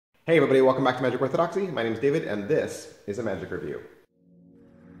Hey everybody, welcome back to Magic Orthodoxy. My name is David and this is a Magic Review.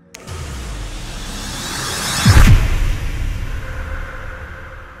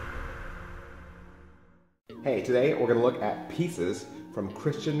 Hey, today we're going to look at pieces from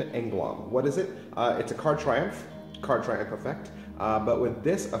Christian Engblom. What is it? It's a card triumph effect. But with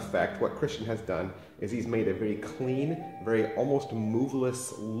this effect, what Christian has done is he's made a very clean, very almost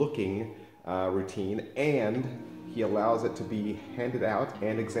moveless looking routine, and he allows it to be handed out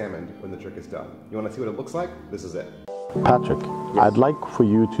and examined when the trick is done. You want to see what it looks like? This is it. Patrick, yes. I'd like for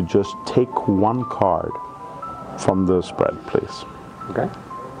you to just take one card from the spread, please. Okay.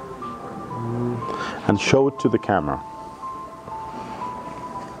 And show it to the camera.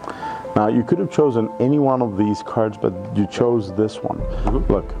 Now, you could have chosen any one of these cards, but you chose this one.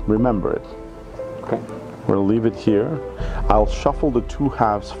 Mm-hmm. Look, remember it. Okay. We'll leave it here. I'll shuffle the two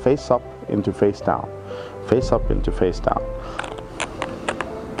halves face up into face down. Face up into face down.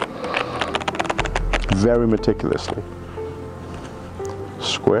 Very meticulously.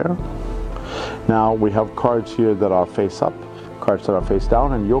 Square. Now we have cards here that are face up, cards that are face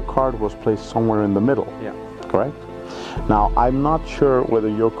down, and your card was placed somewhere in the middle. Yeah. Correct? Now I'm not sure whether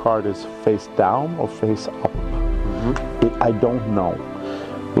your card is face down or face up. Mm-hmm. I don't know.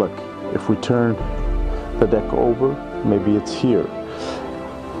 Look, if we turn the deck over, maybe it's here.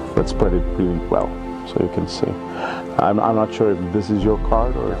 Let's spread it really well so you can see. I'm not sure if this is your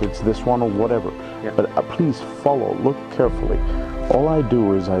card or if it's this one or whatever. Yeah. But please follow, look carefully. All I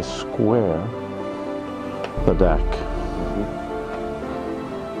do is I square the deck.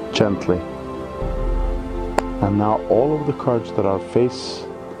 Mm-hmm. Gently. And now all of the cards that are face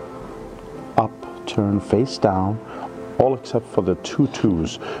up turn face down, all except for the two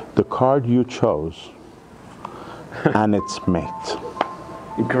twos. The card you chose, and it's mate.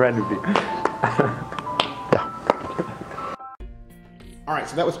 Incredibly. Yeah. Alright,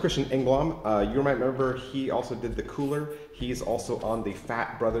 so that was Christian Engblom. You might remember he also did the Cooler. He's also on the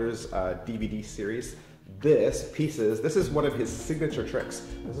Fat Brothers DVD series. This is one of his signature tricks.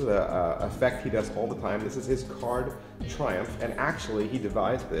 This is an effect he does all the time. This is his card triumph, and actually he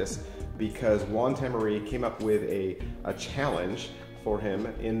devised this because Juan Tamarie came up with a challenge for him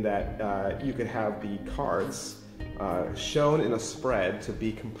in that you could have the cards shown in a spread to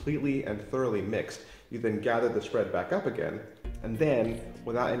be completely and thoroughly mixed. You then gather the spread back up again, and then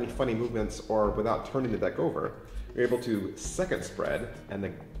without any funny movements or without turning the deck over, you're able to second spread, and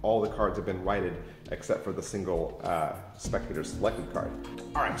then all the cards have been righted except for the single spectator selected card.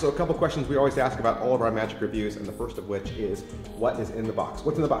 All right, so a couple questions we always ask about all of our Magic reviews, and the first of which is, what is in the box?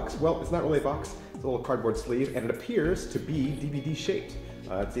 What's in the box? Well, it's not really a box. It's a little cardboard sleeve, and it appears to be DVD shaped.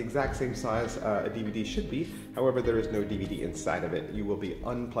 It's the exact same size a DVD should be. However, there is no DVD inside of it. You will be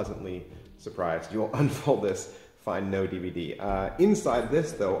unpleasantly surprised. You will unfold this, find no DVD. Inside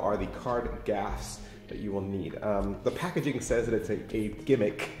this, though, are the card gaffs that you will need. The packaging says that it's a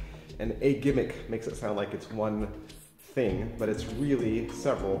gimmick, and a gimmick makes it sound like it's one thing, but it's really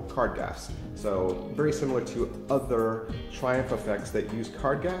several card gaffs. So very similar to other triumph effects that use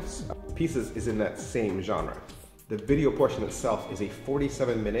card gaffs. Pieces is in that same genre. The video portion itself is a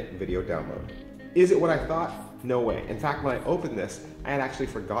 47-minute video download. Is it what I thought? No way. In fact, when I opened this, I had actually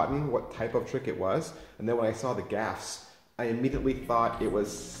forgotten what type of trick it was, and then when I saw the gaffs, I immediately thought it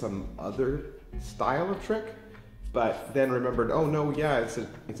was some other style of trick, but then remembered, oh no, yeah, it's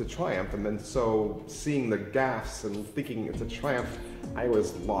a triumph, and then so seeing the gaffs and thinking it's a triumph, I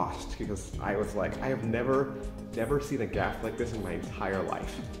was lost, because I was like, I have never seen a gaff like this in my entire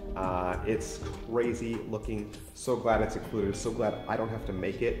life. It's crazy looking, so glad it's included, so glad I don't have to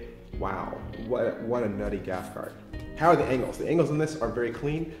make it. Wow, what a nutty gaff card. How are the angles? The angles in this are very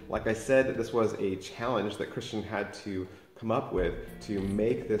clean. Like I said, this was a challenge that Christian had to come up with to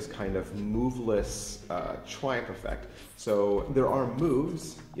make this kind of moveless triumph effect. So there are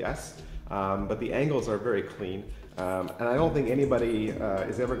moves, yes, but the angles are very clean. And I don't think anybody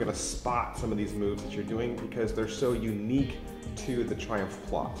is ever going to spot some of these moves that you're doing because they're so unique to the triumph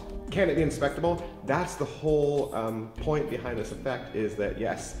plot. Can it be inspectable? That's the whole point behind this effect, is that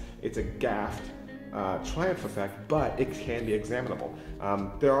yes, it's a gaffed triumph effect, but it can be examinable.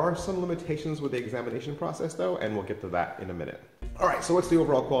 There are some limitations with the examination process though, and we'll get to that in a minute. All right, so what's the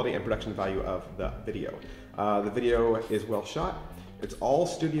overall quality and production value of the video? The video is well shot. It's all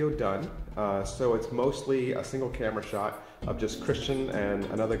studio done, so it's mostly a single camera shot of just Christian and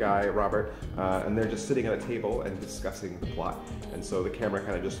another guy, Robert, and they're just sitting at a table and discussing the plot. And so the camera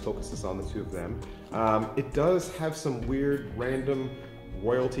kind of just focuses on the two of them. It does have some weird, random,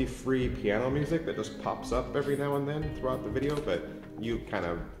 royalty-free piano music that just pops up every now and then throughout the video, but you kind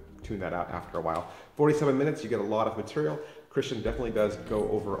of tune that out after a while. 47 minutes, you get a lot of material. Christian definitely does go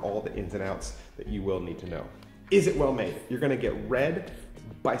over all the ins and outs that you will need to know. Is it well made? You're gonna get red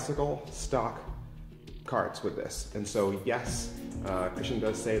bicycle stock cards with this. And so yes, Christian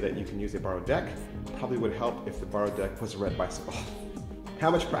does say that you can use a borrowed deck. Probably would help if the borrowed deck was a red bicycle. How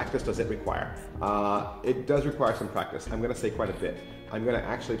much practice does it require? It does require some practice. I'm gonna say quite a bit. I'm gonna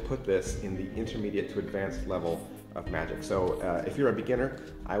actually put this in the intermediate to advanced level of Magic. So if you're a beginner,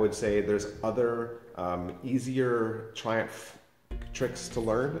 I would say there's other easier Triumph tricks to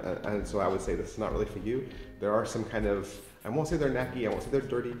learn, and so I would say this is not really for you. There are some kind of, I won't say they're necky, I won't say they're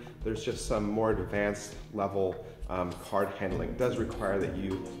dirty, there's just some more advanced level card handling. It does require that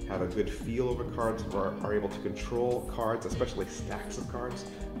you have a good feel over cards, or are able to control cards, especially stacks of cards,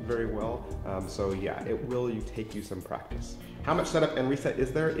 very well. So yeah, it will take you some practice. How much setup and reset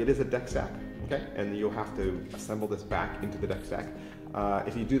is there? It is a deck stack, okay? And you'll have to assemble this back into the deck stack.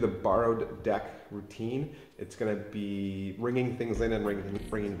 If you do the borrowed deck routine, it's gonna be ringing things in and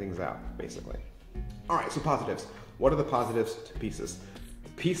bringing things out, basically. All right, so positives. What are the positives to Pieces?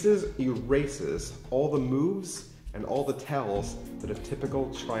 Pieces erases all the moves and all the tells that a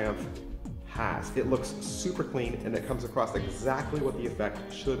typical Triumph has. It looks super clean and it comes across exactly what the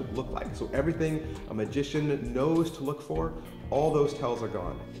effect should look like. So everything a magician knows to look for, all those tells are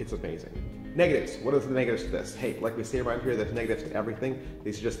gone. It's amazing. Negatives. What are the negatives to this? Hey, like we say around here, there's negatives to everything.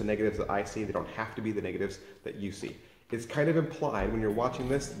 These are just the negatives that I see. They don't have to be the negatives that you see. It's kind of implied when you're watching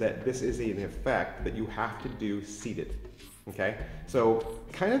this that this is an effect that you have to do seated, okay? So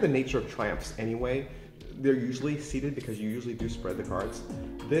kind of the nature of Triumphs anyway, they're usually seated because you usually do spread the cards.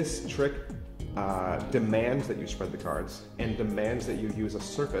 This trick demands that you spread the cards and demands that you use a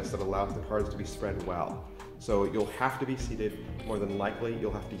surface that allows the cards to be spread well. So you'll have to be seated. More than likely,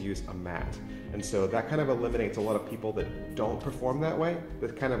 you'll have to use a mat. And so that kind of eliminates a lot of people that don't perform that way.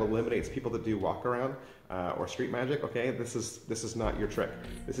 That kind of eliminates people that do walk around or street magic, okay? This is not your trick.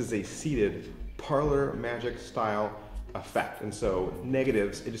 This is a seated parlor magic style effect. And so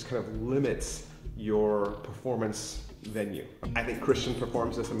negatives, it just kind of limits your performance venue. I think Christian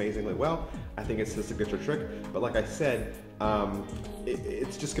performs this amazingly well. I think it's his signature trick, but like I said,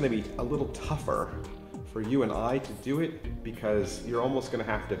 it's just gonna be a little tougher for you and I to do it because you're almost gonna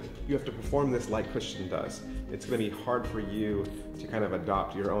have to perform this like Christian does. It's gonna be hard for you to kind of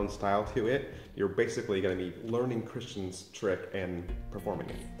adopt your own style to it. You're basically gonna be learning Christian's trick and performing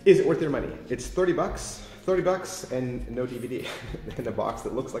it. Is it worth your money? It's 30 bucks. 30 bucks and no DVD in a box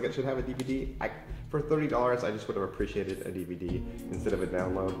that looks like it should have a DVD. For $30, I just would have appreciated a DVD instead of a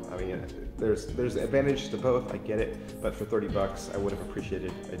download. I mean, there's advantage to both, I get it, but for 30 bucks, I would have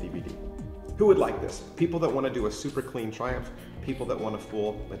appreciated a DVD. Who would like this? People that want to do a super clean Triumph, people that want to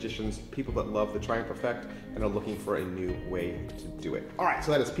fool magicians, people that love the Triumph effect and are looking for a new way to do it. All right,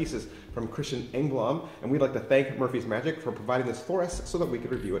 so that is Pieces from Christian Engblom, and we'd like to thank Murphy's Magic for providing this for us so that we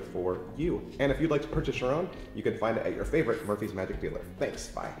could review it for you. And if you'd like to purchase your own, you can find it at your favorite Murphy's Magic dealer. Thanks,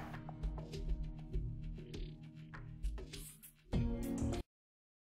 bye.